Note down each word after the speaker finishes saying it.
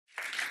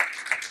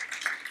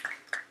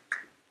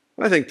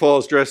I think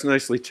Paul's dressed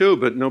nicely too,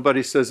 but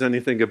nobody says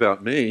anything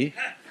about me.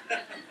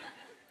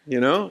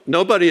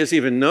 Nobody has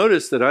even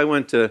noticed that I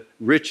went to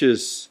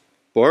Rich's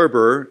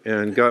barber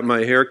and got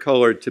my hair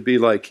colored to be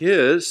like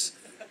his.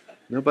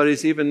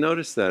 Nobody's even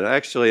noticed that.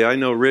 Actually, I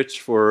know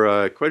Rich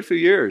for quite a few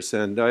years,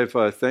 and I've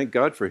thanked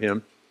God for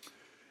him.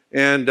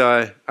 And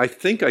I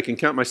think I can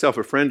count myself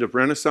a friend of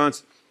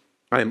Renaissance.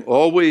 I'm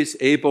always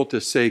able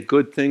to say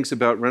good things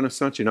about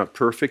Renaissance. You're not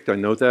perfect, I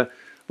know that.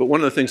 But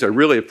one of the things I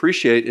really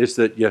appreciate is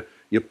that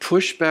you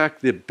push back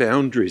the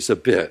boundaries a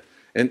bit.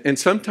 And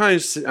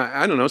sometimes,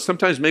 I don't know,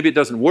 sometimes maybe it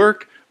doesn't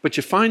work, but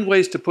you find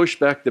ways to push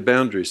back the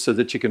boundaries so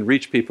that you can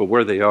reach people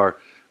where they are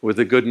with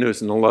the good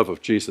news and the love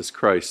of Jesus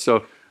Christ.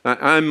 So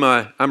I'm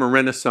a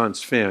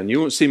Renaissance fan.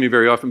 You won't see me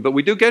very often, but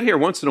we do get here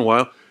once in a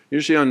while,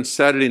 usually on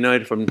Saturday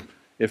night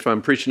if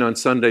I'm preaching on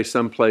Sunday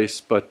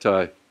someplace. But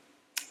I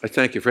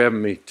thank you for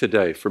having me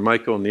today, for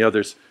Michael and the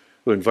others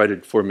who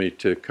invited for me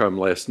to come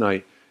last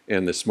night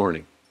and this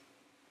morning.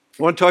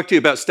 I want to talk to you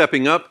about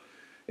stepping up.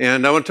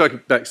 And I want to talk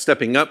about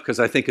stepping up because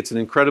I think it's an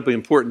incredibly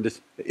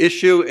important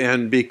issue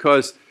and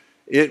because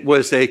it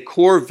was a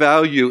core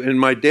value in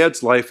my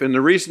dad's life. And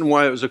the reason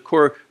why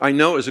I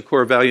know it was a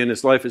core value in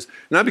his life is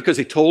not because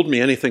he told me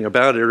anything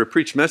about it or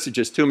preached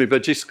messages to me,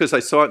 but just because I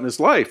saw it in his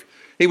life.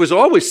 He was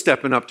always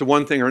stepping up to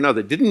one thing or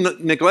another.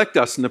 Didn't neglect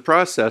us in the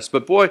process.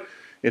 But boy,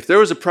 if there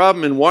was a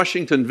problem in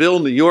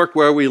Washingtonville, New York,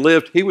 where we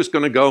lived, he was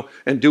going to go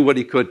and do what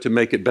he could to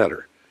make it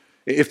better.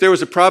 If there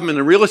was a problem in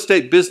the real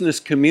estate business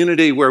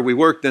community where we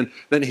worked,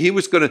 then he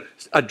was going to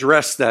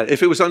address that.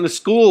 If it was on the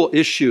school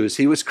issues,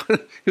 he was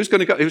going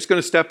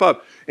to step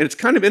up. And it's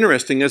kind of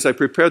interesting, as I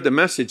prepared the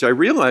message, I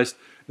realized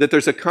that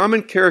there's a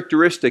common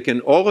characteristic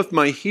in all of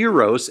my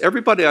heroes,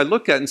 everybody I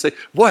look at and say,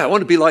 boy, I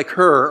want to be like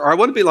her, or I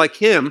want to be like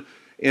him,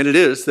 and it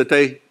is that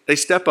they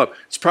step up.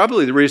 It's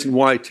probably the reason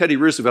why Teddy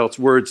Roosevelt's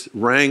words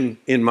rang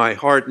in my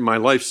heart and my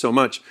life so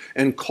much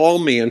and call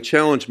me and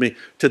challenge me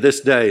to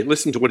this day.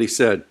 Listen to what he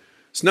said.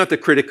 It's not the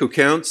critic who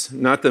counts,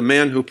 not the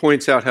man who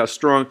points out how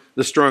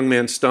the strong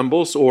man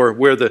stumbles or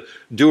where the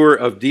doer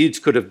of deeds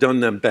could have done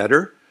them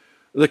better.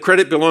 The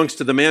credit belongs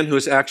to the man who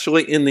is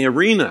actually in the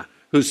arena,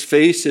 whose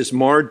face is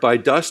marred by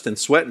dust and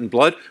sweat and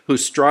blood, who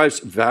strives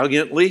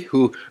valiantly,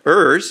 who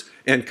errs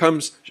and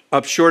comes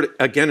up short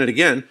again and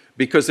again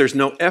because there's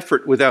no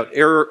effort without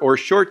error or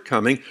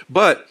shortcoming,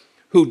 but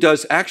who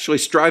does actually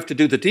strive to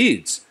do the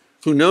deeds,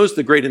 who knows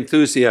the great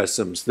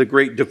enthusiasms, the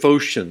great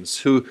devotions,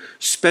 who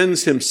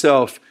spends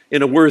himself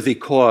in a worthy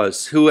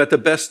cause, who at the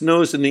best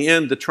knows in the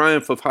end the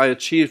triumph of high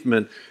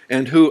achievement,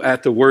 and who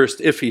at the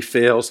worst, if he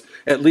fails,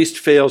 at least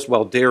fails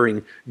while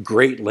daring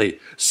greatly,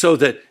 so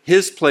that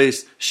his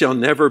place shall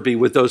never be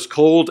with those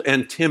cold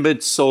and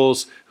timid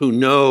souls who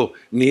know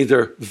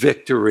neither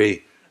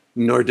victory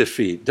nor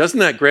defeat. Doesn't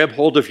that grab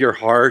hold of your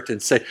heart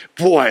and say,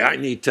 boy, I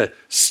need to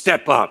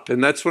step up?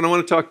 And that's what I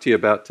want to talk to you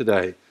about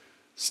today,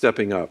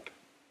 stepping up.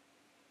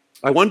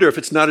 I wonder if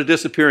it's not a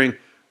disappearing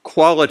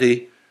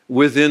quality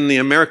within the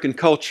American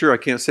culture. I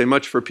can't say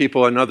much for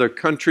people in other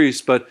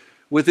countries, but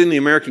within the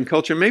American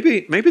culture,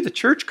 maybe the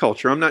church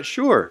culture, I'm not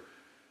sure.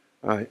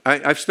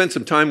 I've spent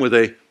some time with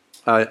a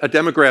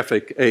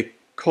demographic, a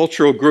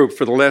cultural group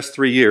for the last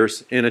 3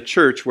 years in a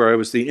church where I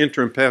was the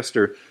interim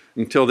pastor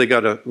until they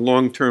got a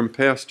long-term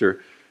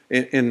pastor.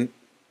 And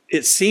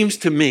it seems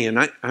to me,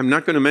 and I'm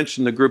not going to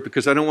mention the group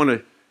because I don't want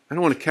to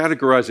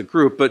categorize a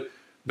group, but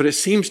it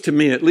seems to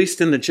me, at least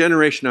in the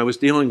generation I was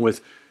dealing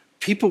with,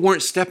 people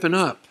weren't stepping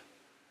up.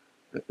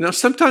 Now,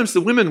 sometimes the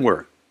women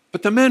were,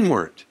 but the men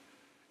weren't.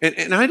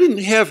 And I didn't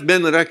have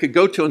men that I could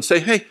go to and say,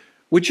 hey,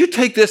 would you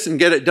take this and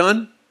get it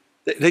done?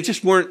 They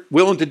just weren't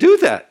willing to do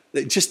that.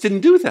 They just didn't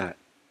do that.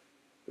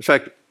 In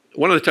fact,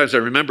 one of the times I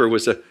remember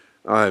was a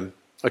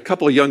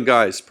couple of young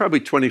guys,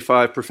 probably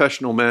 25,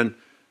 professional men,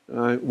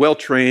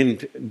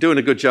 well-trained, doing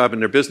a good job in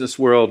their business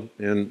world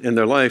and in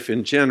their life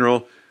in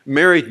general,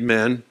 married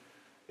men.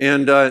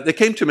 And they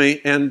came to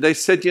me and they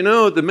said,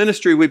 the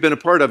ministry we've been a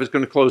part of is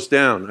going to close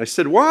down. I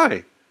said,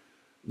 why?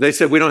 They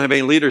said, we don't have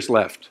any leaders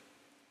left.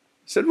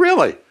 I said,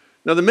 really?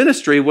 Now, the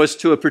ministry was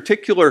to a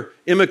particular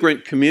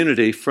immigrant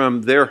community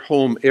from their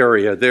home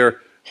area,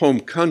 their home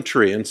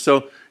country. And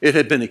so it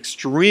had been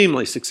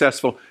extremely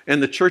successful.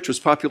 And the church was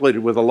populated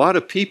with a lot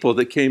of people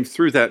that came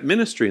through that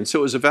ministry. And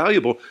so it was a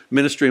valuable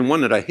ministry and one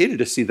that I hated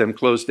to see them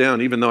close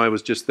down, even though I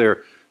was just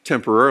there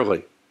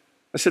temporarily.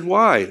 I said,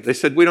 why? They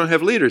said, we don't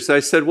have leaders. I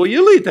said, well,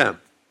 you lead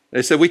them.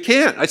 They said, we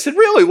can't. I said,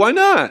 really? Why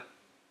not?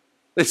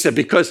 They said,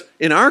 because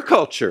in our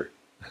culture,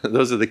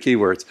 those are the key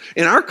words,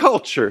 in our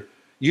culture,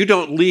 you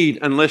don't lead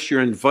unless you're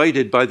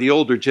invited by the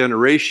older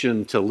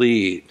generation to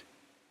lead.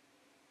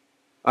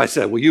 I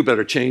said, well, you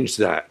better change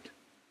that.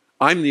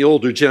 I'm the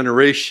older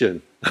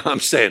generation.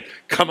 I'm saying,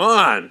 come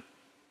on,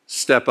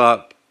 step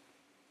up.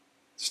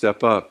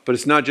 Step up. But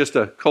it's not just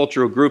a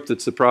cultural group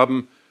that's the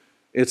problem.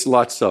 It's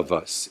lots of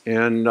us.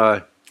 And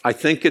I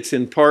think it's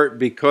in part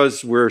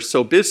because we're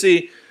so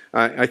busy.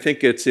 I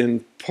think it's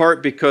in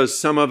part because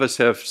some of us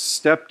have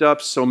stepped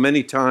up so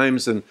many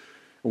times and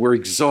we're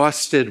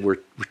exhausted, we're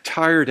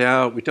tired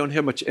out, we don't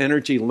have much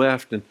energy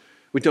left, and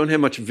we don't have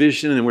much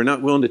vision, and we're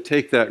not willing to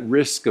take that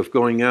risk of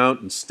going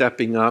out and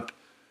stepping up.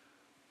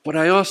 But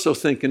I also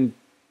think, and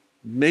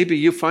maybe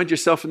you find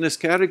yourself in this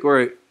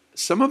category,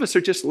 some of us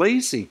are just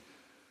lazy.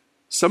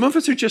 Some of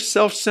us are just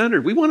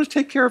self-centered. We want to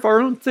take care of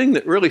our own thing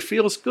that really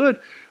feels good,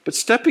 but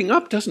stepping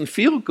up doesn't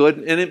feel good,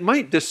 and it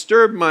might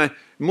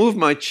move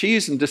my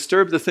cheese and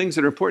disturb the things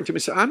that are important to me.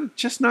 So I'm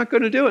just not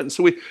going to do it. And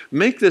so we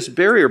make this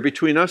barrier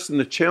between us and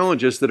the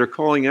challenges that are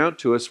calling out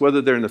to us, whether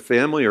they're in the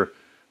family or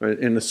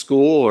in the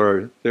school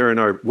or they're in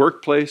our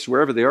workplace,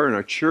 wherever they are in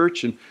our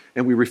church, and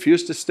we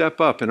refuse to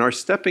step up. And our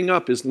stepping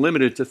up is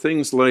limited to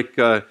things like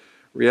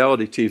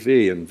reality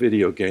TV and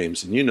video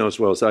games. And you know as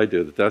well as I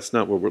do that that's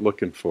not what we're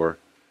looking for.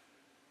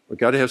 We've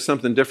got to have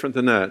something different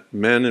than that.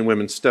 Men and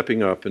women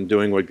stepping up and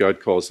doing what God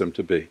calls them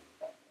to be.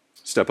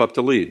 Step up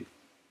to lead.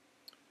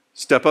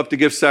 Step up to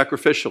give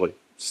sacrificially.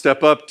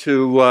 Step up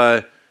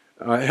to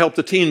help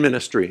the teen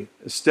ministry.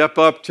 Step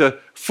up to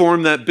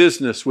form that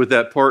business with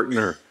that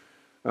partner.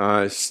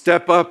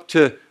 Step up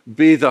to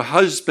be the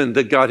husband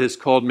that God has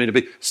called me to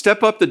be.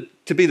 Step up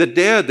to be the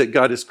dad that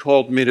God has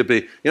called me to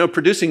be. You know,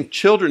 producing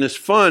children is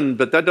fun,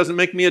 but that doesn't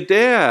make me a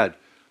dad.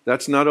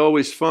 That's not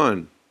always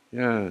fun.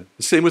 Yeah.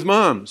 The same with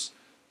moms.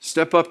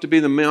 Step up to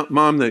be the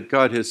mom that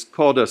God has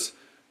called us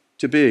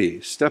to be.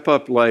 Step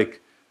up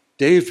like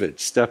David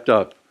stepped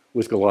up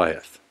with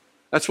Goliath.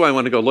 That's why I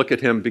want to go look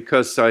at him,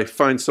 because I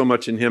find so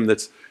much in him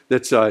that's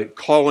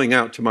calling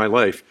out to my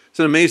life. It's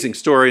an amazing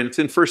story, and it's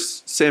in 1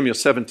 Samuel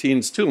 17.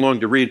 It's too long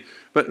to read,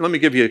 but let me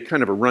give you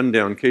kind of a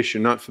rundown in case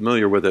you're not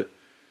familiar with it.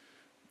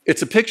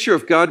 It's a picture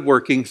of God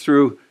working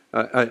through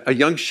a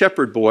young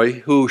shepherd boy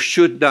who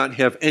should not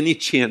have any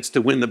chance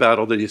to win the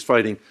battle that he's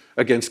fighting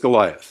against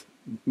Goliath.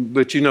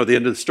 But you know the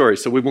end of the story,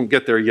 so we won't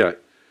get there yet.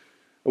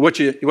 What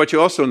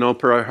you also know,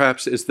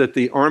 perhaps, is that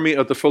the army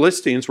of the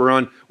Philistines were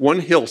on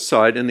one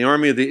hillside and the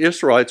army of the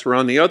Israelites were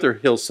on the other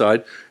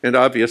hillside. And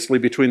obviously,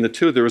 between the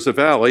two, there was a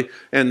valley.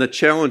 And the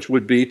challenge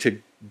would be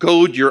to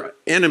goad your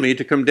enemy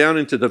to come down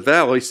into the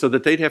valley so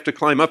that they'd have to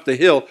climb up the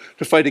hill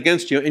to fight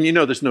against you. And you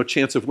know there's no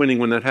chance of winning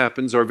when that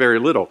happens, or very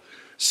little.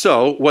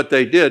 So what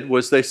they did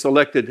was they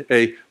selected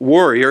a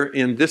warrior,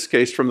 in this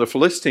case from the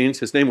Philistines.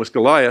 His name was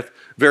Goliath,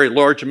 very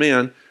large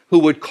man, who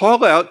would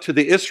call out to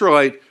the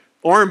Israelite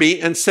army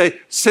and say,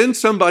 send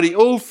somebody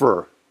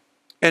over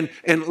and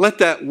let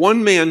that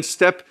one man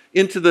step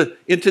into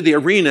the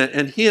arena,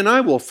 and he and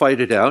I will fight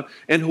it out.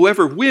 And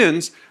whoever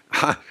wins,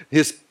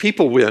 his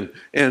people win.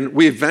 And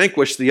we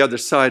vanquish the other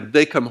side.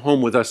 They come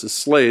home with us as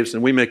slaves,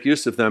 and we make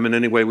use of them in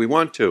any way we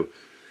want to.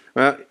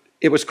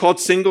 It was called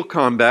single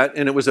combat,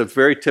 and it was a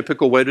very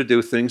typical way to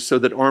do things so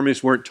that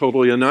armies weren't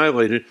totally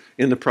annihilated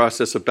in the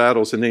process of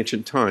battles in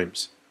ancient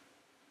times.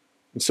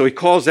 And so he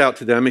calls out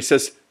to them. He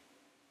says,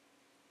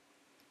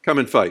 come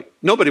and fight.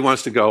 Nobody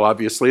wants to go,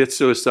 obviously. It's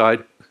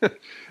suicide.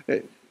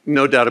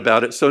 No doubt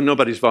about it. So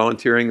nobody's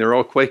volunteering. They're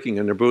all quaking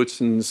in their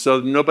boots. And so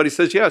nobody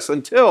says yes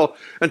until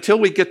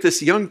we get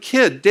this young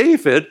kid,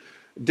 David.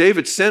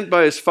 David sent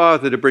by his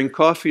father to bring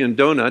coffee and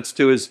donuts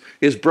to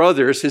his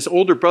brothers, his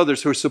older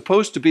brothers, who are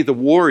supposed to be the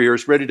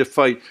warriors ready to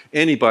fight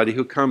anybody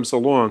who comes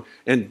along.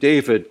 And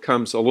David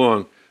comes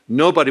along.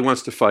 Nobody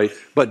wants to fight,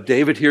 but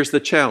David hears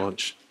the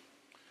challenge.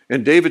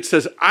 And David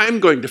says,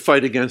 I'm going to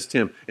fight against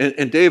him.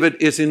 And David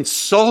is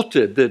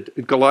insulted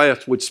that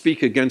Goliath would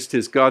speak against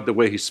his God the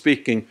way he's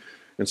speaking.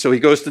 And so he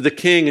goes to the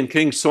king, and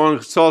King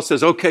Saul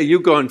says, okay, you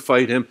go and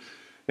fight him.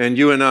 And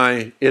you and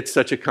I, it's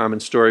such a common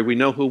story. We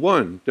know who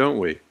won, don't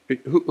we?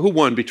 Who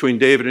won between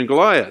David and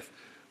Goliath?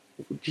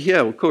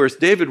 Yeah, of course,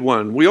 David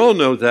won. We all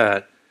know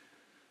that.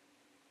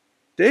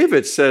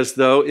 David says,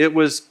 though, it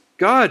was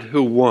God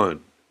who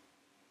won.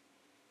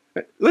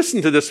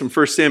 Listen to this from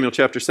 1 Samuel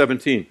chapter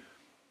 17.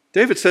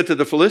 David said to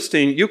the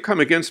Philistine, you come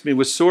against me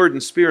with sword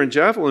and spear and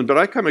javelin, but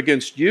I come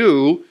against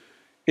you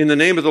in the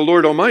name of the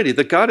Lord Almighty,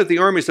 the God of the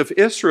armies of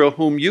Israel,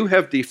 whom you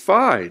have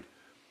defied.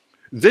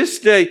 This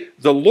day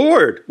the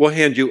Lord will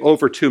hand you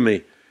over to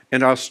me,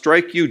 and I'll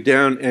strike you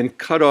down and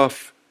cut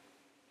off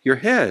your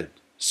head.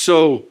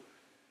 So,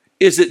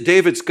 is it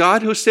David's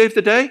God who saved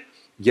the day?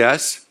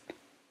 Yes.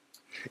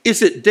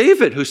 Is it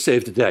David who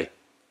saved the day?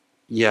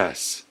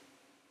 Yes.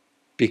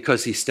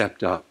 Because he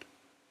stepped up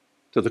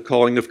to the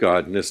calling of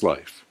God in his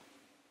life.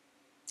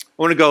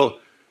 I want to go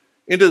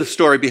into the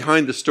story,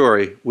 behind the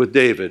story with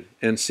David,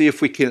 and see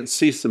if we can't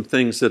see some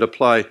things that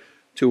apply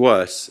to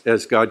us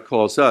as God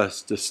calls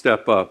us to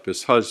step up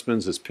as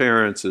husbands, as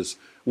parents, as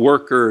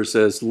workers,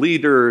 as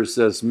leaders,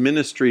 as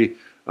ministry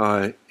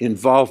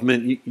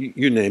involvement,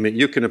 you name it.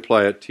 You can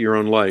apply it to your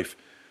own life.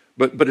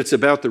 But it's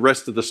about the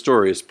rest of the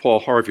story, as Paul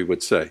Harvey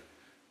would say.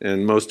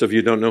 And most of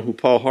you don't know who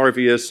Paul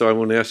Harvey is, so I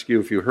won't ask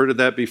you if you heard of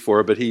that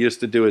before, but he used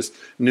to do his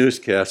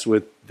newscast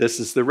with, this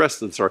is the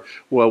rest of the story.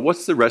 Well,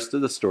 what's the rest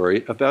of the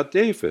story about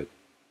David?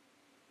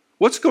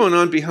 What's going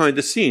on behind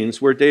the scenes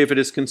where David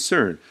is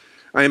concerned?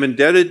 I am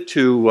indebted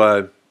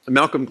to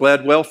Malcolm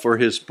Gladwell for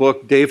his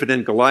book, David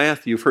and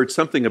Goliath. You've heard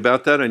something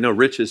about that. I know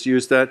Rich has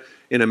used that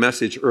in a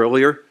message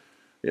earlier.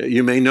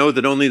 You may know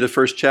that only the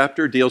first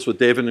chapter deals with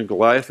David and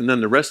Goliath, and then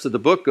the rest of the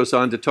book goes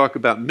on to talk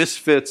about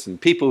misfits and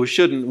people who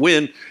shouldn't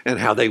win and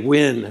how they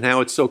win and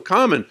how it's so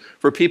common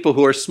for people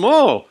who are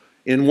small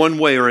in one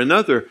way or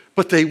another,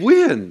 but they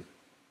win,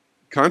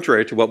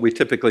 contrary to what we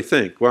typically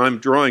think. Well, I'm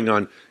drawing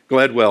on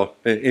Gladwell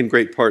in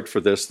great part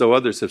for this, though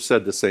others have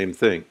said the same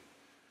thing.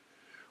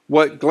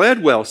 What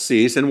Gladwell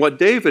sees, and what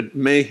David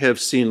may have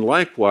seen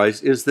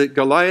likewise, is that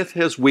Goliath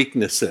has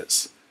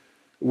weaknesses.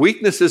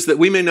 Weaknesses that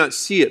we may not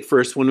see at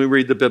first when we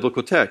read the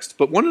biblical text.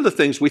 But one of the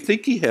things we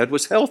think he had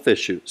was health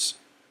issues.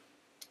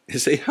 You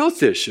say,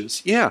 health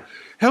issues? Yeah.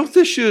 Health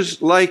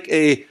issues like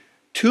a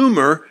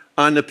tumor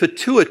on the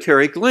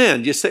pituitary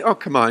gland. You say, oh,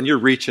 come on, you're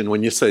reaching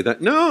when you say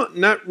that. No,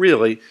 not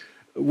really.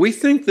 We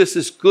think this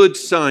is good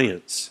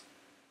science.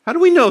 How do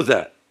we know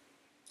that?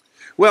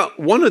 Well,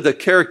 one of the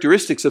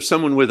characteristics of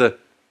someone with a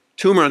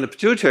tumor on the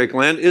pituitary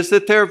gland is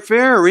that they're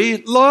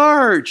very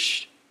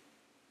large.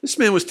 This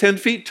man was 10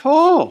 feet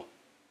tall.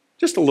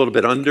 Just a little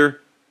bit under,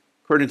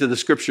 according to the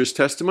scripture's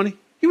testimony.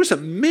 He was a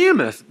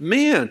mammoth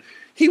man.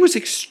 He was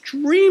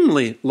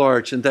extremely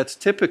large, and that's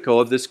typical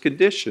of this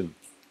condition.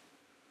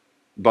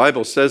 The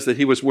Bible says that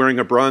he was wearing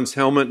a bronze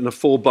helmet and a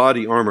full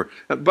body armor.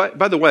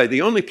 By the way,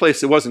 the only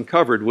place it wasn't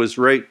covered was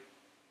right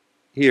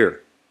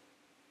here.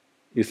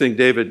 You think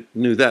David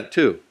knew that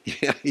too?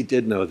 Yeah, he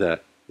did know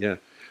that. Yeah.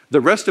 The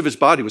rest of his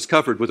body was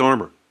covered with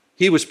armor.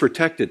 He was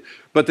protected.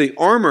 But the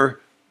armor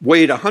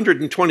weighed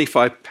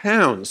 125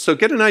 pounds. So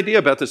get an idea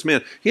about this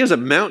man. He is a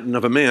mountain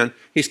of a man.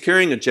 He's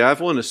carrying a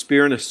javelin, a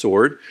spear, and a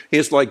sword. He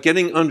is like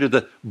getting under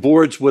the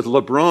boards with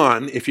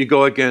LeBron if you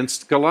go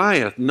against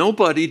Goliath.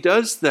 Nobody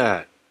does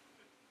that.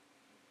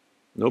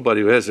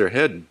 Nobody who has their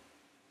head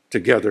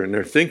together and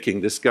they're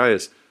thinking, this guy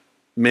is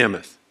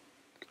mammoth.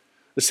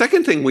 The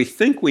second thing we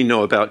think we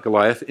know about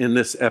Goliath in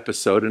this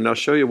episode, and I'll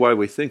show you why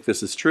we think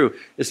this is true,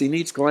 is he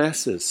needs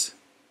glasses.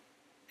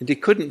 And he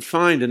couldn't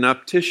find an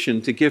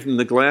optician to give him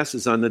the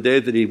glasses on the day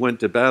that he went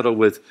to battle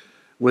with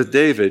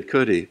David,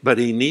 could he? But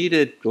he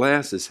needed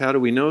glasses. How do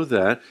we know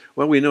that?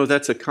 Well, we know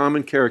that's a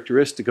common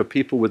characteristic of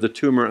people with a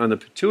tumor on the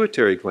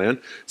pituitary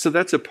gland, so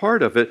that's a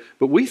part of it.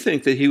 But we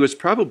think that he was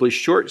probably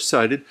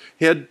short-sighted,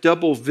 had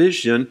double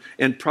vision,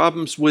 and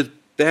problems with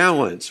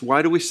balance.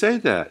 Why do we say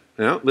that?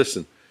 Now,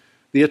 listen,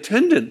 the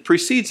attendant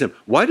precedes him.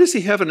 Why does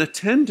he have an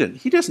attendant?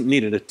 He doesn't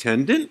need an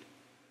attendant.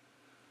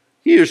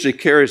 He usually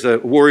carries, a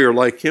warrior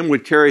like him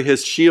would carry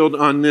his shield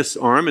on this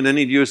arm, and then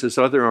he'd use his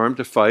other arm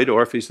to fight,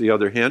 or if he's the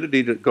other-handed,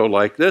 he'd go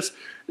like this.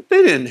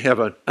 They didn't have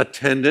an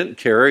attendant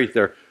carry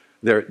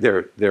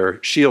their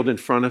shield in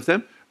front of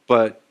them,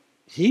 but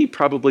he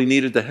probably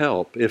needed the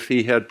help. If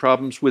he had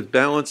problems with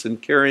balance and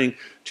carrying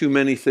too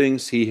many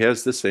things, he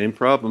has the same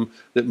problem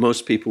that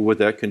most people with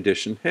that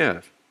condition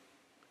have.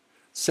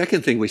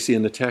 Second thing we see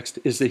in the text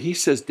is that he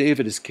says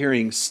David is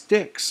carrying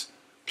sticks,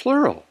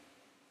 plural.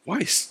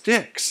 Why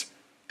sticks?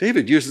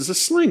 David uses a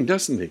sling,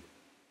 doesn't he?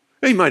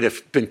 He might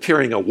have been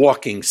carrying a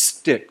walking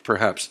stick,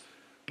 perhaps.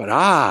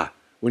 But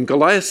when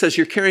Goliath says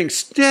you're carrying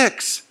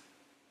sticks,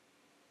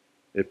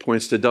 it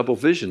points to double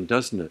vision,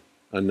 doesn't it?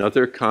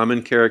 Another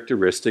common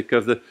characteristic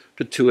of the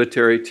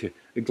pituitary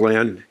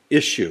gland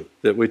issue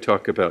that we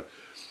talk about.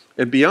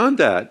 And beyond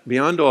that,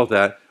 beyond all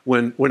that,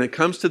 when it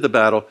comes to the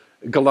battle,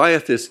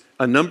 Goliath is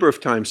a number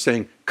of times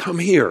saying, come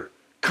here,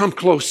 come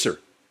closer.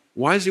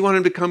 Why does he want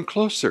him to come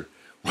closer?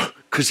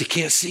 Because he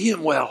can't see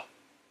him well.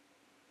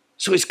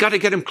 So he's got to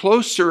get him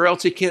closer or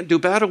else he can't do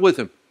battle with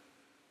him.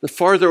 The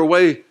farther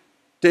away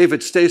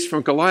David stays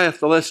from Goliath,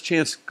 the less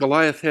chance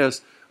Goliath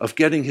has of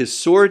getting his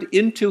sword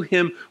into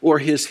him or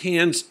his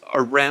hands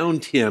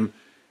around him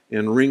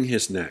and wring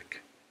his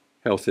neck.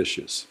 Health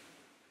issues.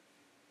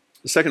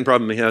 The second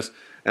problem he has,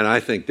 and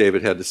I think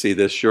David had to see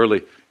this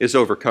surely, is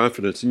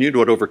overconfidence. And you know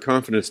what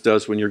overconfidence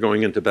does when you're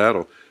going into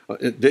battle.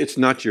 It's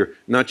not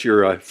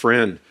your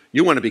friend.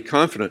 You want to be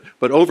confident,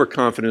 but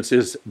overconfidence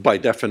is, by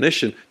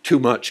definition, too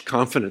much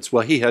confidence.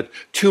 Well, he had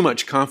too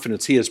much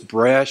confidence. He is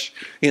brash.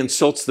 He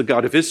insults the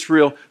God of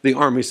Israel, the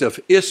armies of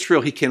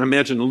Israel. He can't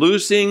imagine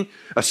losing,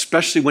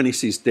 especially when he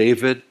sees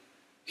David.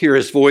 Hear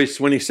his voice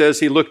when he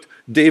says he looked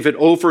David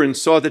over and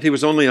saw that he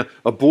was only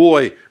a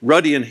boy,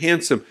 ruddy and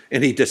handsome,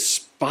 and he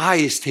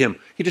despised him.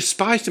 He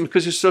despised him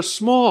because he's so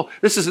small.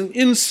 This is an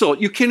insult.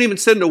 You can't even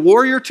send a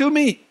warrior to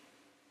me?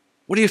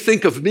 What do you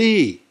think of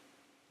me?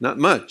 Not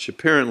much,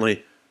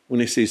 apparently, when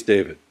he sees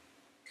David.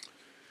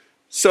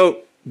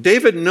 So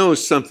David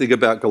knows something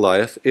about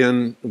Goliath,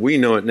 and we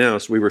know it now,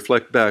 so we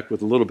reflect back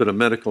with a little bit of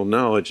medical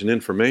knowledge and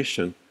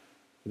information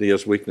that he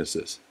has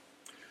weaknesses.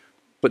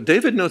 But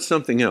David knows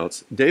something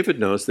else. David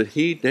knows that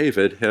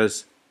David,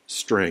 has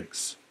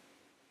strengths.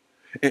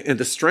 And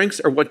the strengths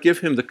are what give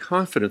him the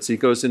confidence he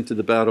goes into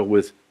the battle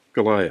with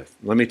Goliath.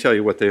 Let me tell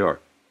you what they are.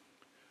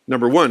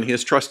 Number one, he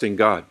is trusting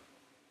God.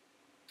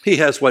 He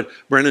has what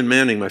Brennan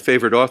Manning, my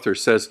favorite author,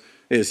 says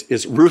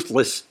is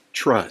ruthless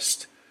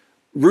trust.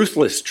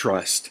 Ruthless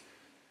trust.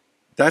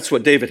 That's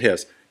what David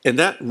has. And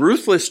that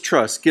ruthless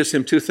trust gives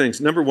him two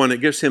things. Number one,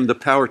 it gives him the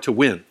power to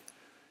win.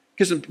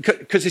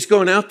 Because he's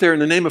going out there in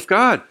the name of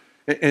God.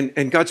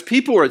 And God's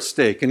people are at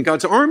stake, and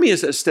God's army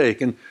is at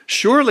stake. And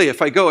surely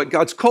if I go at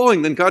God's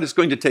calling, then God is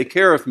going to take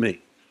care of me.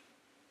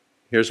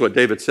 Here's what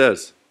David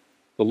says.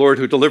 The Lord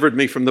who delivered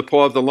me from the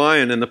paw of the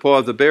lion and the paw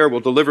of the bear will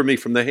deliver me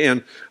from the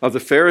hand of the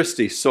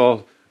Pharisee.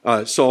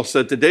 Saul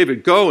said to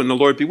David, go and the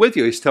Lord be with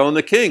you. He's telling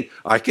the king,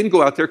 I can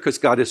go out there because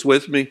God is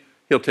with me.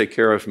 He'll take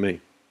care of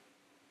me.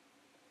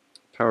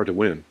 Power to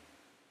win.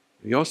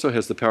 He also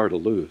has the power to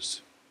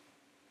lose.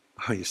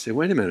 Oh, you say,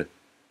 wait a minute.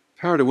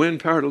 Power to win,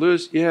 power to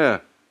lose?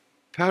 Yeah,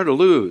 power to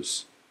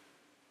lose.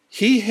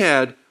 He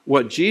had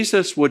what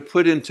Jesus would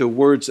put into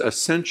words a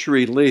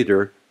century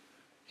later.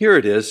 Here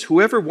it is.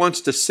 Whoever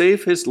wants to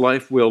save his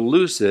life will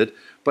lose it,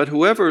 but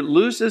whoever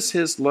loses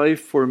his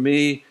life for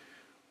me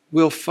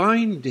will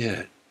find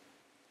it.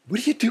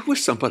 What do you do with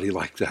somebody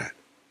like that?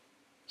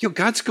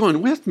 God's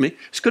going with me.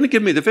 He's going to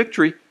give me the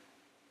victory.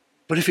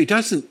 But if he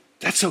doesn't,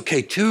 that's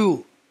okay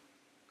too.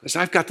 Because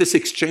I've got this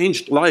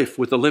exchanged life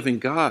with the living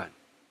God.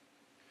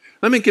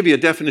 Let me give you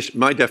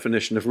my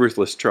definition of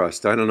ruthless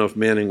trust. I don't know if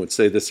Manning would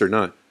say this or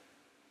not.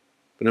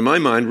 But in my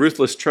mind,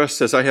 ruthless trust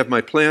says, I have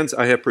my plans,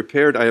 I have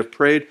prepared, I have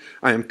prayed,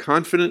 I am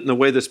confident in the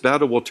way this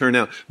battle will turn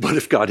out. But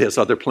if God has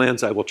other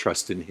plans, I will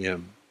trust in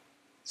him.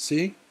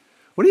 See?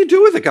 What do you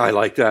do with a guy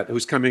like that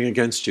who's coming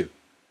against you?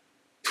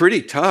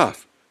 Pretty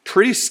tough,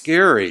 pretty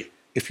scary.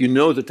 If you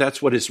know that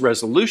that's what his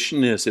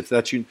resolution is, if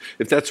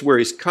that's where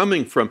he's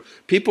coming from.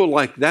 People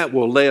like that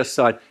will lay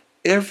aside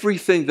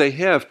everything they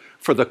have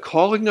for the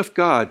calling of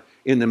God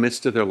in the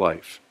midst of their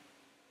life.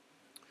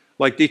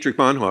 Like Dietrich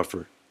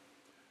Bonhoeffer,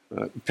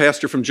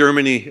 pastor from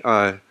Germany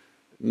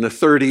in the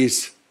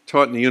 30s,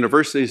 taught in the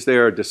universities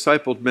there,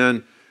 discipled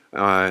men,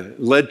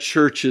 led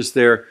churches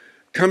there,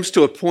 comes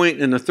to a point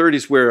in the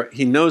 30s where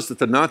he knows that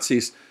the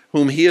Nazis,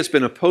 whom he has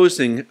been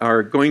opposing,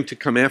 are going to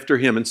come after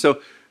him. And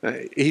so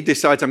he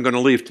decides, I'm going to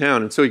leave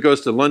town. And so he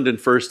goes to London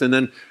first, and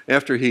then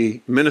after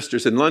he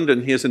ministers in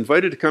London, he is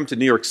invited to come to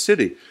New York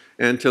City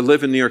and to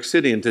live in New York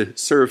City and to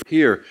serve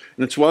here.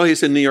 And it's while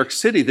he's in New York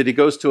City that he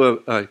goes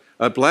to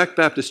a Black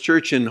Baptist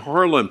church in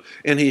Harlem,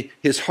 and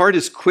his heart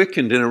is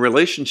quickened in a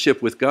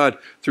relationship with God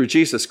through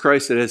Jesus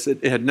Christ as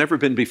it had never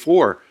been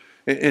before.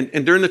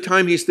 And during the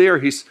time he's there,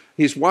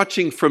 he's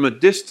watching from a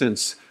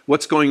distance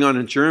what's going on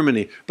in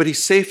Germany, but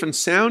he's safe and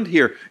sound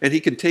here, and he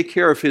can take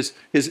care of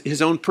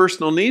his own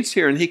personal needs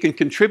here, and he can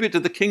contribute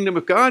to the kingdom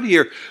of God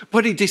here,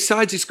 but he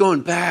decides he's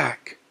going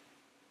back.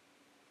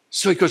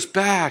 So he goes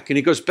back, and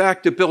he goes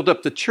back to build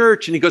up the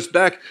church, and he goes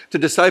back to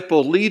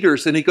disciple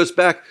leaders, and he goes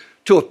back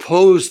to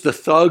oppose the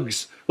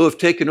thugs who have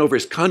taken over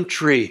his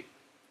country.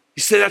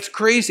 You say, that's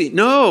crazy.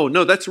 No,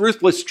 that's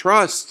ruthless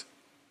trust.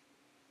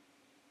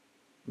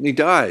 And he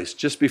dies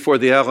just before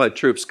the Allied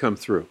troops come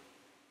through.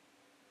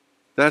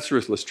 That's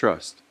ruthless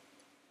trust.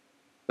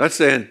 That's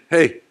saying,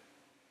 hey,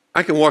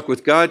 I can walk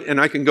with God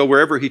and I can go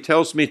wherever he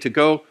tells me to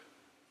go.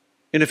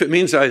 And if it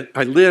means I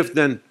live,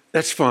 then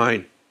that's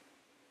fine.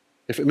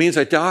 If it means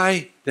I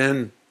die,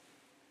 then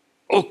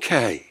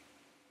okay.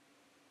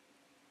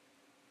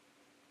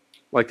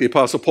 Like the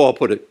Apostle Paul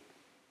put it,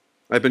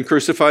 I've been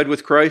crucified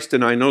with Christ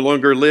and I no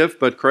longer live,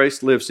 but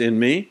Christ lives in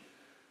me.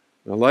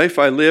 The life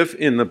I live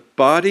in the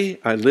body,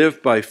 I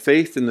live by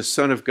faith in the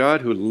Son of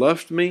God who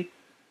loved me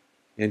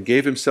and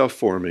gave himself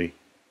for me.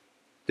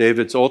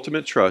 David's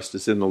ultimate trust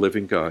is in the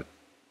living God,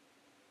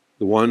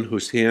 the one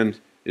whose hand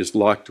is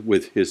locked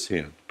with his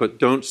hand. But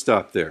don't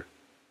stop there.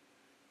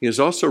 He is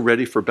also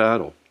ready for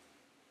battle.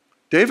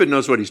 David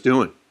knows what he's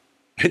doing.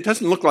 It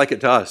doesn't look like it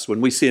to us when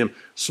we see him,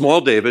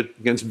 small David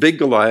against big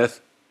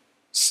Goliath,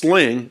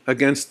 sling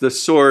against the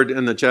sword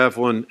and the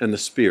javelin and the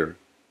spear.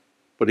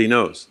 But he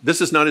knows. This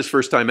is not his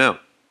first time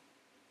out.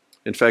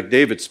 In fact,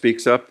 David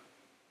speaks up.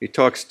 He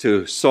talks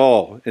to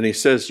Saul, and he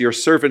says, your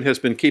servant has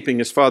been keeping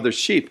his father's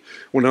sheep.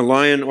 When a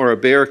lion or a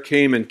bear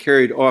came and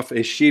carried off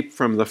a sheep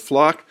from the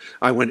flock,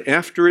 I went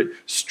after it,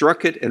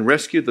 struck it, and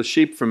rescued the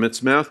sheep from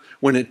its mouth.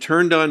 When it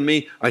turned on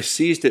me, I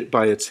seized it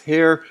by its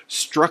hair,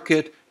 struck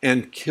it,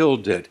 and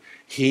killed it.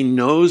 He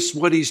knows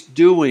what he's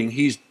doing.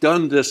 He's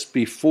done this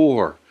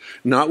before.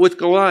 Not with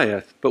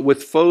Goliath, but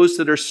with foes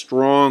that are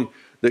strong,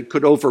 that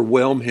could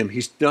overwhelm him.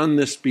 He's done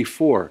this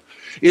before.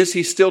 Is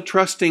he still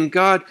trusting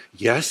God?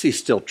 Yes, he's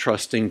still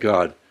trusting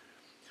God.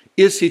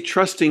 Is he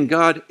trusting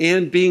God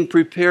and being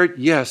prepared?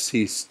 Yes,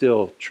 he's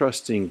still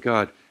trusting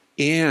God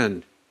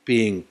and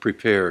being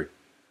prepared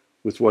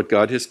with what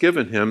God has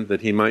given him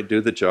that he might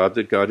do the job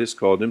that God has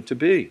called him to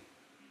be.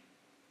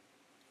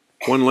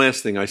 One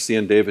last thing I see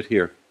in David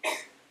here.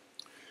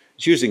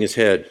 He's using his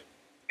head.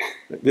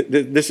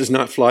 This is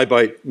not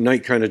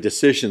fly-by-night kind of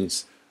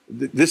decisions.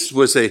 This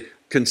was a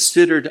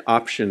considered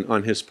option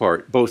on his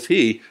part, both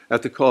he,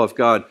 at the call of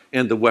God,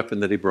 and the weapon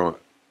that he brought.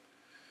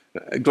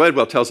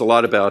 Gladwell tells a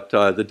lot about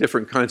the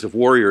different kinds of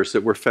warriors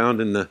that were found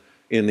in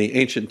the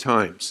ancient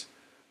times.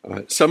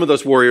 Some of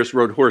those warriors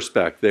rode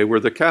horseback. They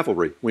were the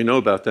cavalry. We know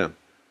about them.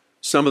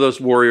 Some of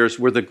those warriors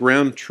were the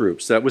ground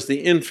troops. That was the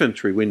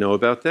infantry. We know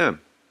about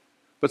them.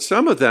 But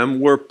some of them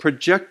were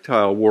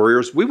projectile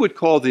warriors. We would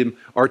call them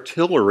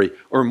artillery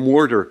or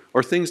mortar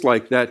or things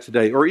like that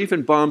today, or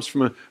even bombs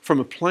from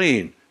a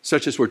plane.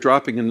 such as were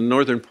dropping in the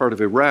northern part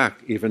of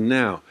Iraq even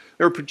now.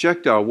 They were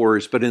projectile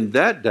warriors, but in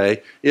that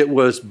day, it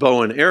was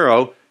bow and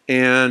arrow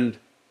and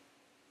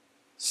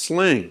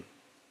sling,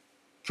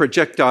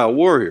 projectile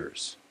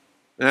warriors.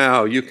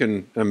 Now, you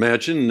can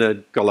imagine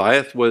that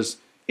Goliath was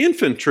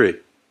infantry,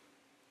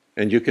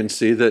 and you can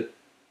see that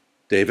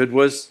David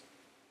was,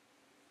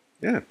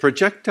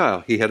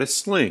 projectile. He had a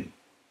sling.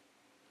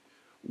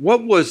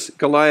 What was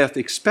Goliath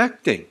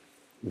expecting?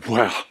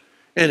 Well,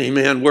 any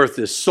man worth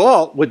his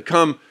salt would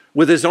come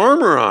with his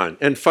armor on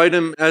and fight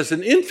him as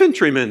an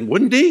infantryman,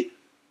 wouldn't he?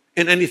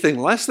 And anything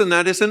less than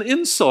that is an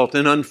insult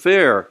and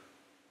unfair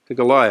to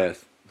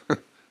Goliath.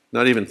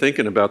 Not even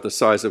thinking about the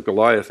size of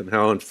Goliath and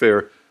how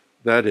unfair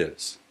that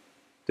is.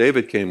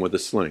 David came with a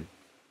sling.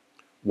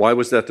 Why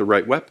was that the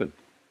right weapon?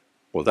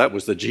 Well, that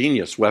was the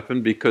genius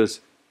weapon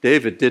because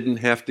David didn't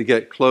have to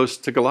get close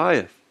to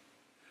Goliath.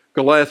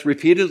 Goliath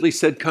repeatedly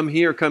said, "Come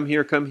here, come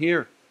here, come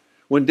here."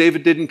 When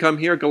David didn't come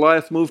here,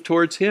 Goliath moved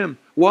towards him.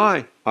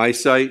 Why?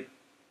 Eyesight.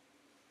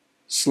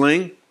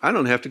 Sling, I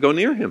don't have to go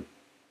near him.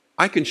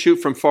 I can shoot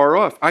from far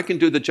off. I can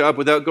do the job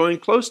without going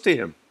close to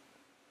him.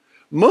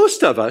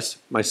 Most of us,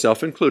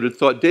 myself included,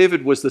 thought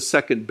David was the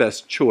second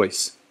best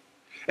choice.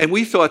 And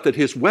we thought that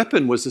his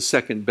weapon was the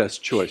second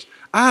best choice.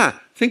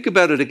 Think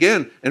about it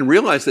again and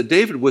realize that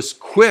David was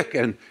quick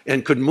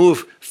and could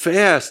move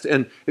fast,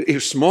 and he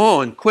was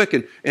small and quick,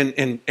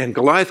 and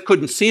Goliath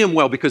couldn't see him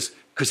well because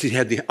he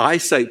had the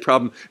eyesight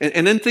problem.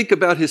 And then think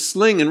about his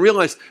sling and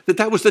realize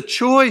that was the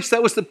choice.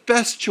 That was the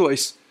best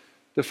choice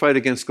to fight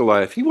against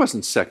Goliath. He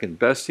wasn't second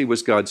best. He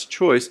was God's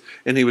choice,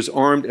 and he was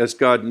armed as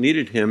God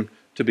needed him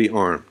to be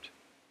armed.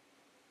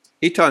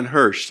 Eitan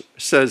Hirsch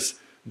says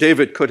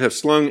David could have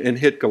slung and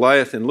hit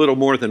Goliath in little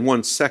more than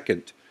 1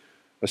 second.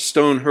 A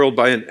stone hurled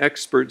by an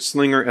expert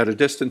slinger at a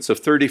distance of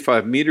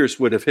 35 meters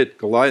would have hit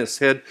Goliath's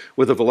head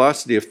with a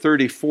velocity of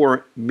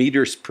 34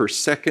 meters per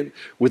second,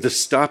 with a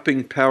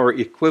stopping power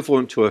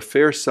equivalent to a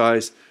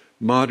fair-sized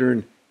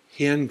modern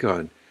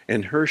handgun.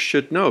 And Hirsch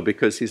should know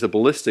because he's a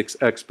ballistics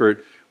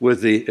expert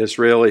with the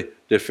Israeli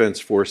Defense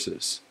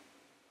Forces.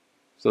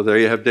 So there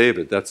you have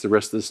David. That's the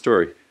rest of the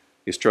story.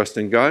 He's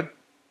trusting God.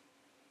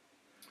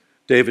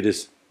 David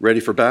is ready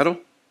for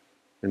battle,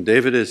 and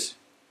David is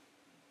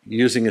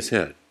using his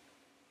head.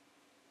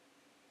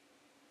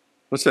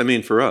 What's that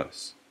mean for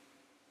us?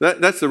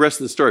 That's the rest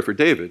of the story for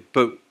David,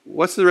 but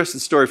what's the rest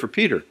of the story for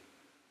Peter?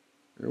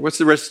 Or what's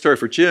the rest of the story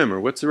for Jim? Or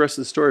what's the rest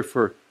of the story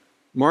for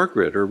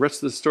Margaret? Or what's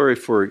the story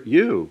for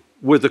you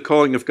with the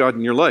calling of God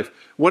in your life?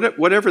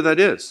 Whatever that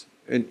is.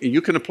 And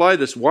you can apply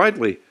this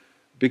widely,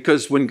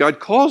 because when God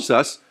calls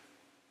us,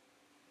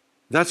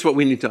 that's what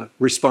we need to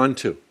respond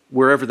to,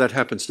 wherever that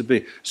happens to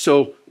be.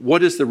 So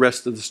what is the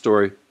rest of the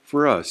story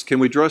for us? Can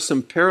we draw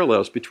some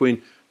parallels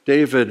between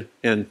David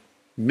and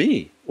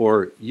me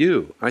or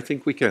you? I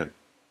think we can.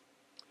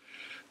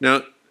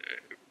 Now,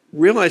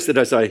 realize that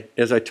as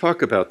I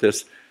talk about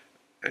this,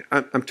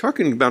 I'm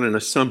talking about an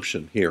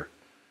assumption here.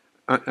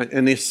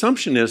 And the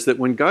assumption is that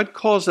when God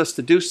calls us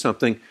to do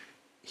something,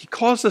 he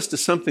calls us to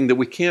something that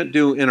we can't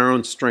do in our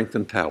own strength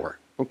and power.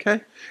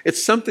 Okay?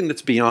 It's something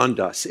that's beyond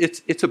us.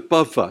 It's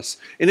above us.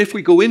 And if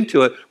we go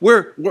into it,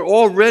 we're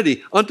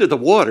already under the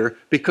water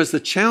because the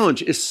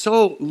challenge is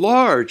so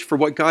large for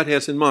what God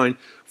has in mind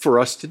for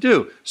us to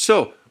do.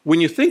 So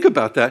when you think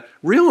about that,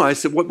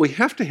 realize that what we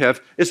have to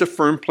have is a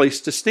firm place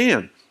to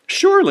stand.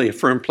 Surely a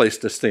firm place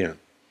to stand.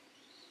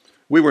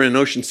 We were in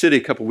Ocean City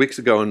a couple weeks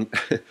ago, and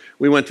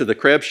we went to the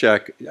Crab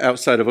Shack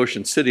outside of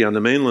Ocean City on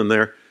the mainland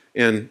there.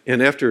 And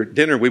after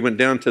dinner, we went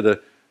down to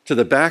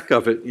the back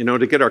of it,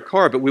 to get our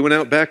car. But we went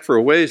out back for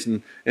a ways,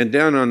 and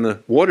down on the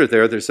water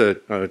there's a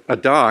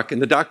dock,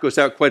 and the dock goes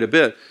out quite a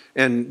bit.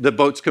 And the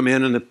boats come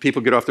in, and the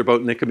people get off their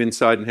boat, and they come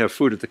inside and have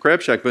food at the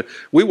Crab Shack. But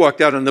we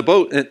walked out on the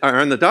boat,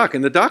 on the dock,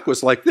 and the dock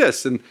was like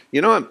this. And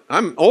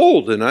I'm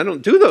old, and I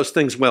don't do those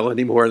things well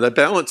anymore, that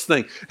balance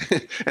thing.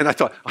 And I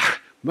thought,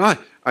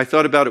 I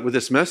thought about it with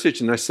this message,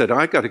 and I said,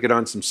 I got to get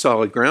on some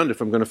solid ground if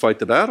I'm going to fight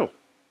the battle.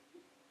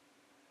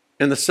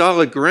 And the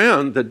solid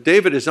ground that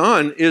David is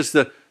on is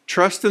the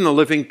trust in the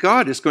living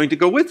God is going to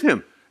go with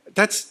him.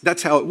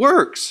 That's how it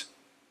works.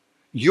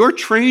 Your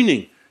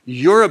training,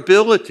 your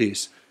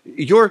abilities,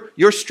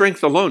 your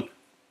strength alone,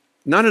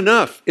 not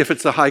enough if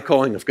it's the high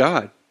calling of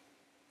God.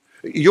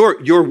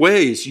 Your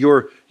ways,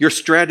 your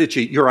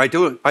strategy, your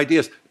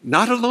ideas,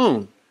 not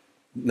alone,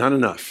 not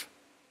enough.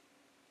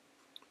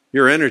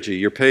 Your energy,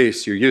 your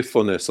pace, your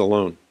youthfulness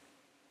alone,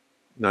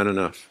 not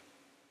enough.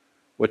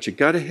 What you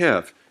got to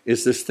have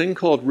is this thing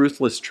called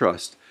ruthless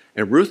trust.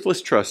 And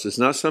ruthless trust is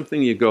not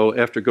something you go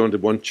after going to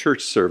one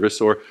church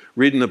service or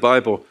reading the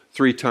Bible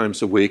 3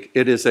 times a week.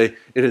 It is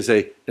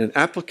an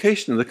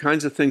application of the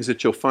kinds of things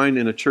that you'll find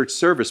in a church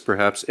service,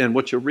 perhaps, and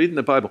what you'll read in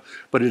the Bible.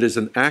 But it is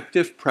an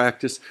active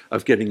practice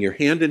of getting your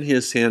hand in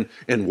his hand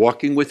and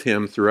walking with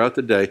him throughout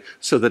the day,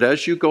 so that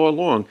as you go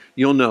along,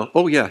 you'll know,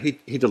 oh yeah,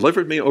 he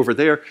delivered me over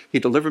there, he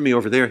delivered me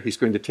over there, he's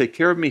going to take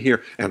care of me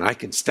here, and I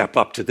can step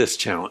up to this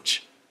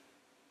challenge.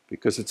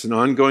 Because it's an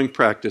ongoing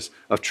practice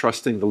of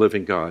trusting the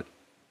living God,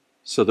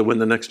 so that when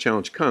the next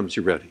challenge comes,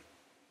 you're ready.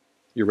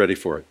 You're ready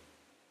for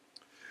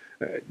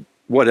it.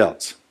 What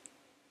else?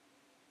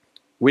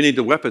 We need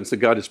the weapons that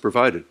God has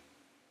provided.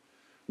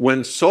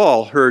 When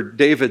Saul heard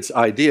David's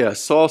idea,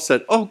 Saul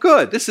said, "Oh,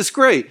 good, this is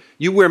great.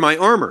 You wear my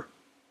armor."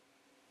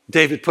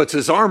 David puts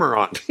his armor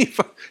on.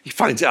 He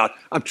finds out,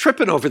 I'm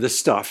tripping over this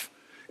stuff.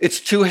 It's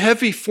too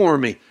heavy for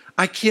me.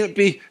 I can't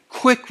be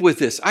quick with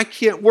this. I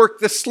can't work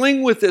the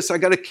sling with this. I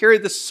got to carry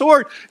the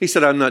sword. He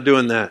said, I'm not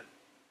doing that.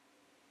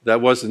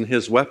 That wasn't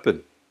his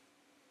weapon.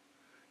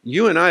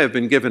 You and I have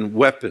been given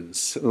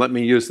weapons. Let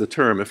me use the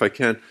term if I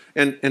can.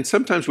 And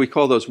sometimes we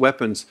call those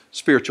weapons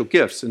spiritual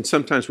gifts. And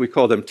sometimes we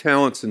call them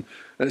talents and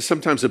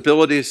sometimes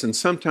abilities and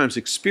sometimes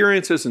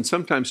experiences and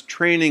sometimes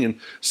training and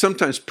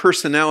sometimes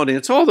personality.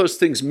 It's all those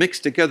things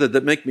mixed together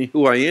that make me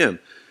who I am.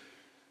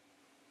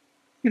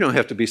 You don't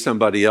have to be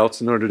somebody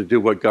else in order to do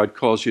what God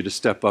calls you to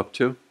step up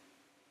to.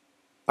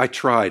 I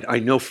tried. I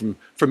know from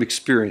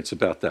experience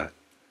about that.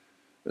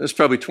 It was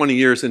probably 20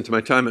 years into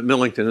my time at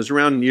Millington. It was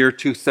around the year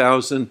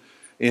 2000.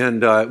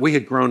 And we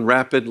had grown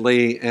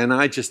rapidly, and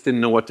I just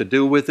didn't know what to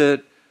do with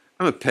it.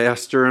 I'm a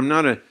pastor. I'm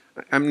not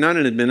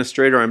an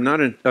administrator. I'm not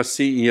a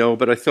CEO.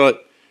 But I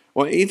thought,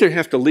 well, I either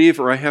have to leave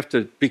or I have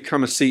to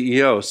become a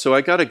CEO. So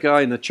I got a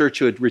guy in the church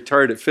who had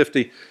retired at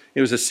 50.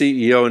 He was a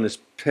CEO in his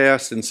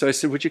past. And so I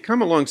said, would you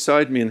come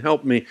alongside me and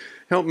help me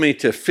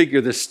to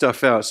figure this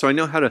stuff out so I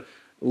know how to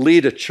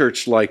lead a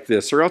church like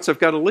this, or else I've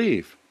got to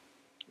leave.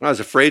 I was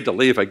afraid to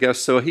leave, I guess,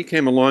 so he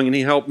came along and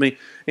he helped me.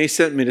 And he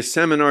sent me to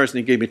seminars and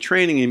he gave me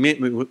training. He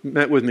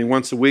met with me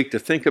once a week to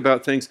think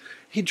about things.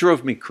 He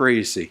drove me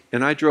crazy,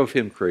 and I drove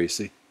him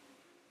crazy.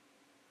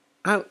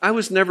 I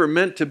was never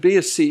meant to be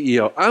a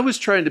CEO. I was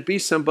trying to be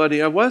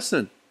somebody I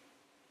wasn't.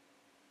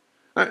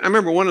 I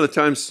remember one of the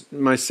times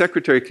my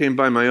secretary came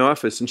by my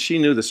office, and she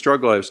knew the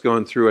struggle I was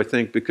going through, I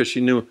think, because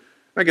she knew,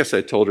 I guess I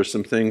told her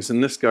some things,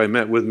 and this guy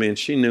met with me, and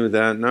she knew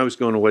that, and I was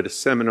going away to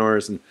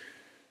seminars, and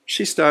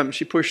she stopped and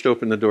she pushed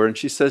open the door and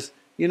she says,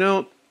 you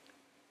know,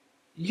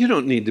 you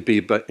don't need to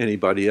be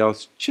anybody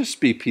else. Just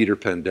be Peter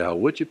Pendell,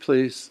 would you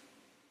please?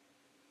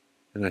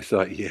 And I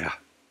thought, yeah.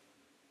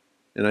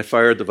 And I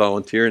fired the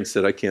volunteer and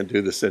said, I can't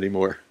do this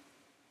anymore.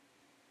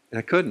 And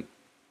I couldn't.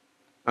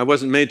 I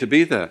wasn't made to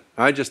be that.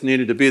 I just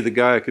needed to be the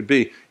guy I could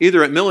be,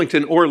 either at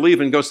Millington or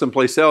leave and go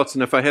someplace else.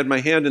 And if I had my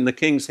hand in the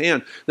king's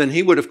hand, then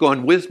he would have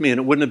gone with me and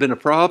it wouldn't have been a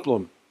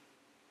problem.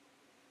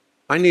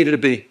 I needed to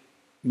be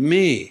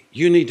me.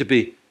 You need to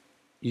be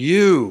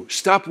you.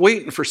 Stop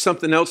waiting for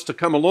something else to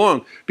come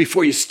along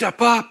before you step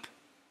up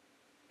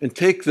and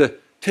take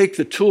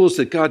the tools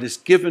that God has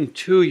given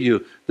to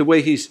you, the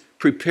way he's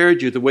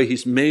prepared you, the way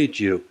he's made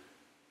you,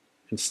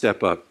 and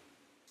step up.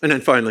 And then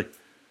finally,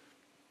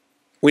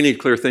 we need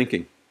clear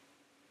thinking.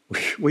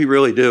 We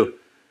really do.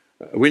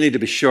 We need to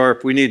be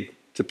sharp. We need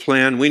to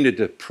plan. We need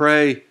to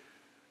pray.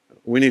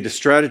 We need to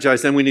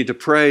strategize. Then we need to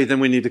pray.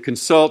 Then we need to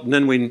consult. And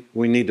then we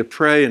need to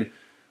pray. And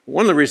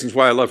one of the reasons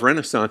why I love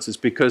Renaissance is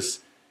because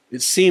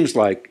it seems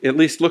like, at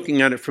least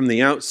looking at it from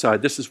the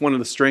outside, this is one of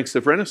the strengths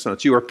of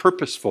Renaissance. You are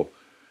purposeful.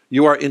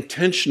 You are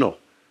intentional.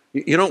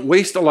 You don't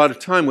waste a lot of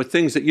time with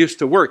things that used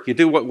to work. You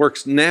do what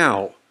works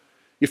now.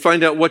 You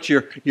find out what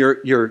your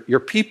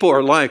people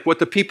are like, what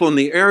the people in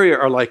the area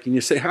are like, and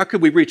you say, how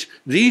could we reach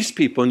these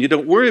people? And you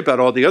don't worry about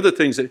all the other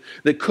things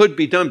that could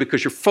be done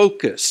because you're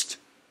focused.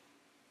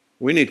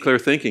 We need clear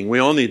thinking. We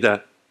all need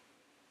that.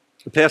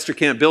 A pastor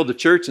can't build a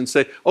church and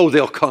say, oh,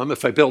 they'll come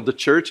if I build the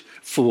church.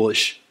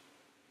 Foolish.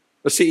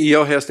 A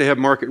CEO has to have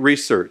market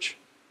research.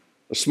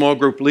 A small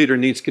group leader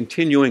needs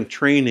continuing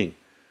training.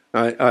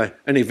 An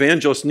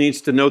evangelist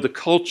needs to know the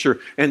culture,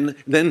 and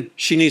then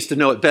she needs to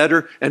know it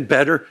better and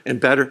better and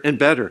better and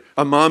better.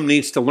 A mom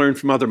needs to learn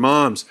from other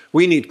moms.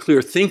 We need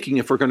clear thinking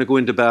if we're going to go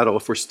into battle,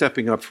 if we're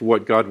stepping up for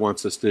what God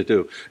wants us to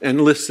do.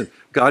 And listen,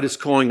 God is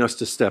calling us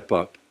to step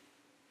up.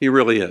 He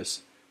really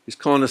is. He's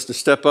calling us to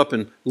step up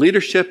in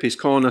leadership. He's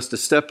calling us to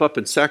step up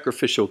in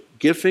sacrificial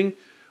giving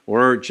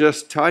or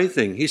just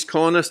tithing. He's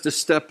calling us to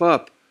step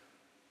up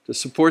to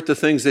support the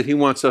things that he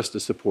wants us to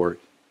support.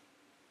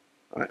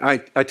 I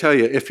tell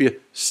you, if you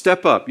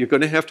step up, you're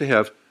going to have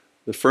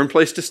the firm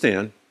place to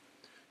stand.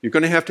 You're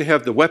going to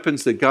have the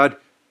weapons that God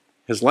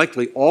has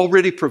likely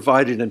already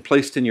provided and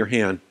placed in your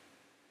hand.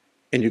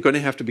 And you're going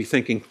to have to be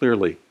thinking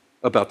clearly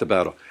about the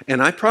battle.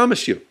 And I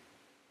promise you,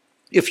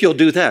 if you'll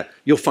do that,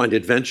 you'll find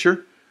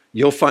adventure,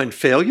 you'll find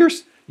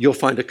failures, you'll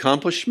find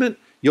accomplishment,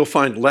 you'll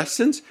find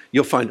lessons,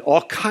 you'll find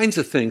all kinds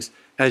of things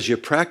as you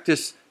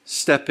practice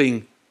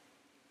stepping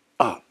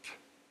up.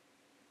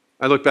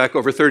 I look back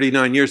over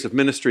 39 years of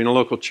ministry in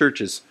local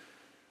churches,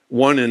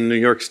 one in New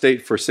York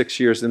State for 6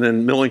 years and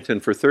then Millington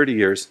for 30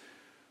 years.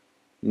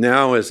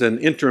 Now as an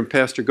interim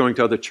pastor going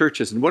to other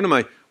churches. And one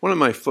of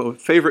my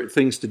favorite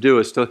things to do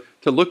is to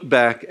look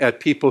back at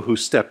people who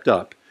stepped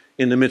up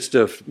in the midst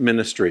of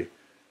ministry.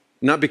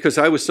 Not because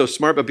I was so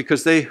smart, but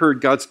because they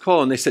heard God's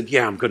call and they said,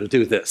 yeah, I'm going to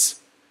do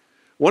this.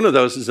 One of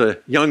those is a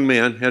young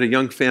man, had a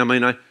young family,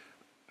 and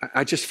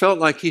I just felt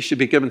like he should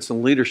be given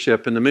some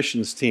leadership in the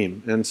missions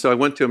team. And so I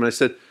went to him and I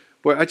said,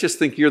 boy, I just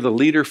think you're the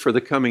leader for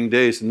the coming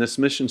days in this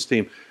missions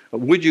team.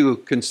 Would you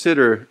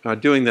consider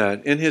doing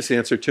that? And his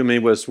answer to me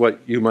was what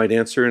you might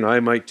answer, and I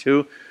might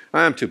too.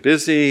 I'm too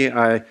busy.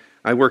 I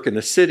work in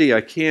the city.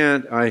 I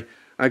can't. I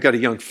got a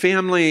young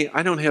family.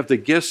 I don't have the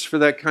gifts for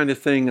that kind of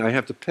thing. I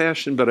have the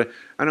passion, but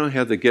I don't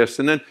have the gifts.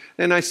 And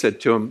then I said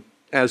to him,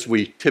 as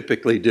we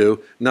typically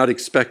do, not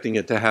expecting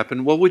it to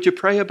happen, well, would you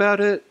pray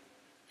about it?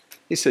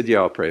 He said, yeah,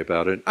 I'll pray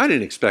about it. I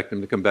didn't expect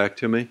him to come back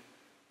to me.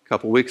 A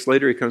couple weeks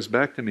later, he comes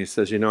back to me. He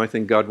says, I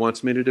think God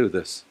wants me to do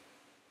this.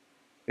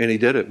 And he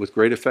did it with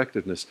great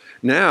effectiveness.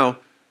 Now,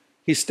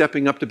 he's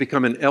stepping up to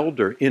become an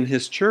elder in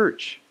his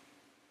church.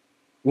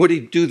 Would he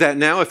do that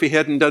now if he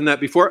hadn't done that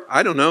before?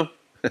 I don't know.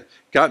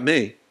 Got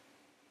me.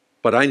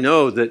 But I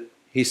know that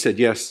he said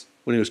yes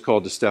when he was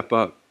called to step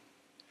up.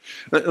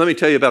 Let me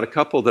tell you about a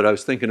couple that I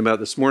was thinking about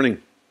this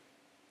morning.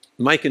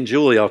 Mike and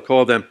Julie, I'll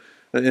call them.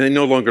 And they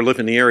no longer live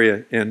in the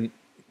area, and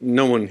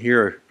no one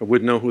here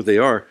would know who they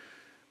are.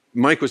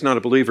 Mike was not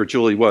a believer.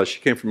 Julie was. She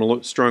came from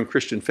a strong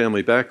Christian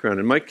family background.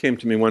 And Mike came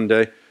to me one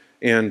day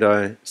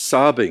and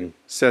sobbing,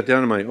 sat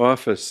down in my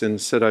office and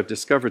said, I've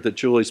discovered that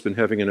Julie's been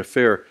having an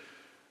affair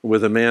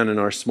with a man in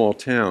our small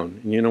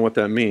town. And you know what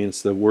that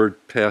means. The word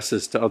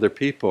passes to other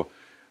people.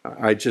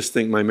 I just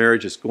think my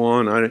marriage is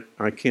gone.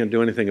 I can't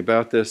do anything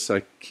about this.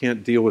 I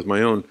can't deal with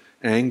my own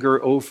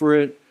anger over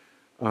it.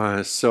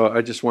 So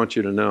I just want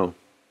you to know.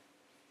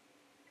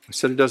 I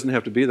said, it doesn't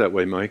have to be that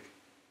way, Mike.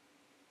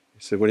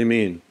 He said, what do you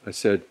mean? I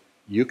said,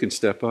 you can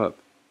step up.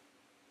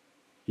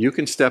 You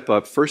can step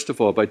up, first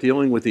of all, by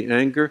dealing with the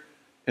anger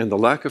and the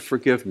lack of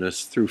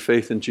forgiveness through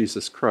faith in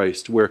Jesus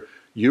Christ, where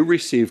you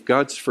receive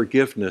God's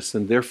forgiveness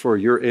and therefore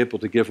you're able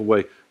to give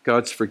away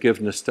God's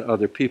forgiveness to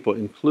other people,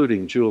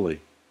 including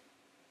Julie.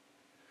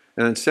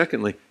 And then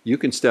secondly, you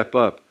can step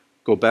up,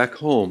 go back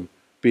home,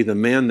 be the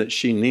man that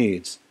she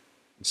needs,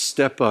 and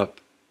step up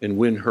and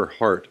win her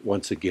heart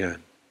once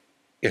again.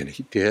 And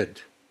he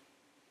did.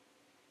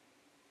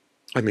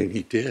 I mean,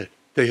 he did.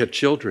 They had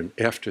children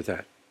after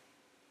that.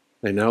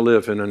 They now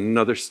live in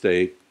another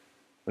state.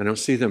 I don't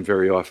see them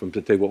very often,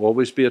 but they will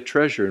always be a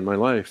treasure in my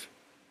life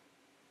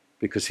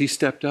because he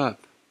stepped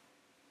up.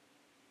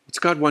 What's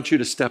God want you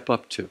to step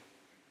up to?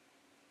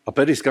 I'll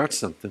bet he's got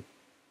something.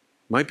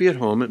 It might be at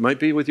home. It might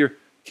be with your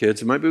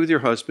kids. It might be with your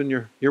husband,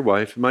 your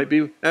wife. It might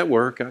be at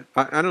work.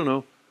 I don't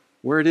know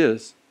where it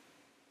is.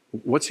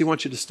 What's he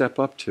want you to step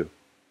up to?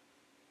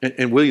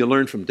 And will you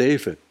learn from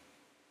David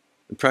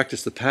and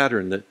practice the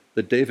pattern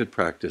that David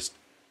practiced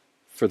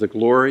for the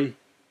glory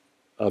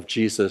of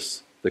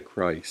Jesus the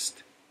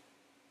Christ?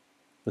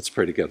 Let's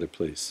pray together,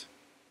 please.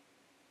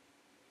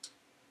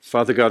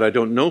 Father God, I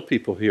don't know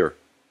people here,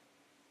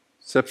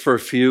 except for a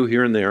few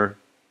here and there.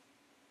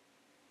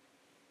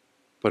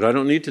 But I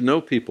don't need to know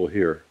people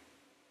here.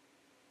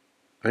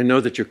 I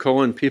know that you're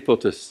calling people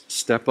to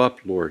step up,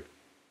 Lord.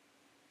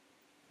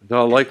 And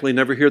I'll likely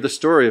never hear the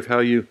story of how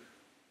you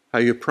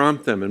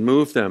prompt them and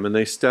move them and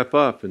they step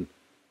up and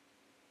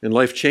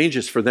life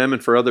changes for them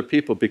and for other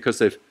people because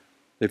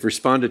they've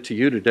responded to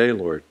you today,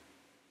 Lord.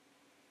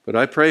 But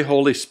I pray,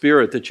 Holy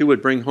Spirit, that you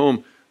would bring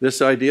home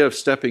this idea of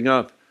stepping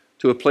up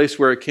to a place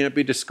where it can't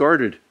be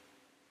discarded,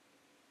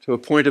 to a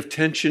point of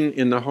tension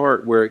in the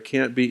heart where it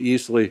can't be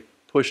easily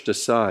pushed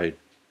aside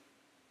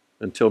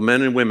until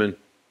men and women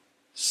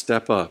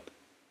step up,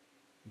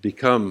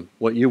 become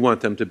what you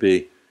want them to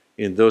be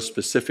in those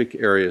specific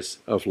areas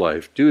of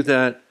life. Do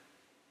that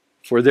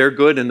for their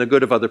good and the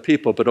good of other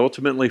people, but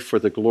ultimately for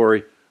the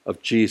glory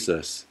of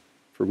Jesus.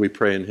 For we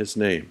pray in his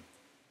name.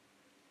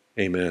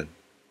 Amen.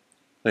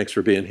 Thanks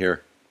for being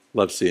here.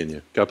 Love seeing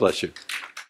you. God bless you.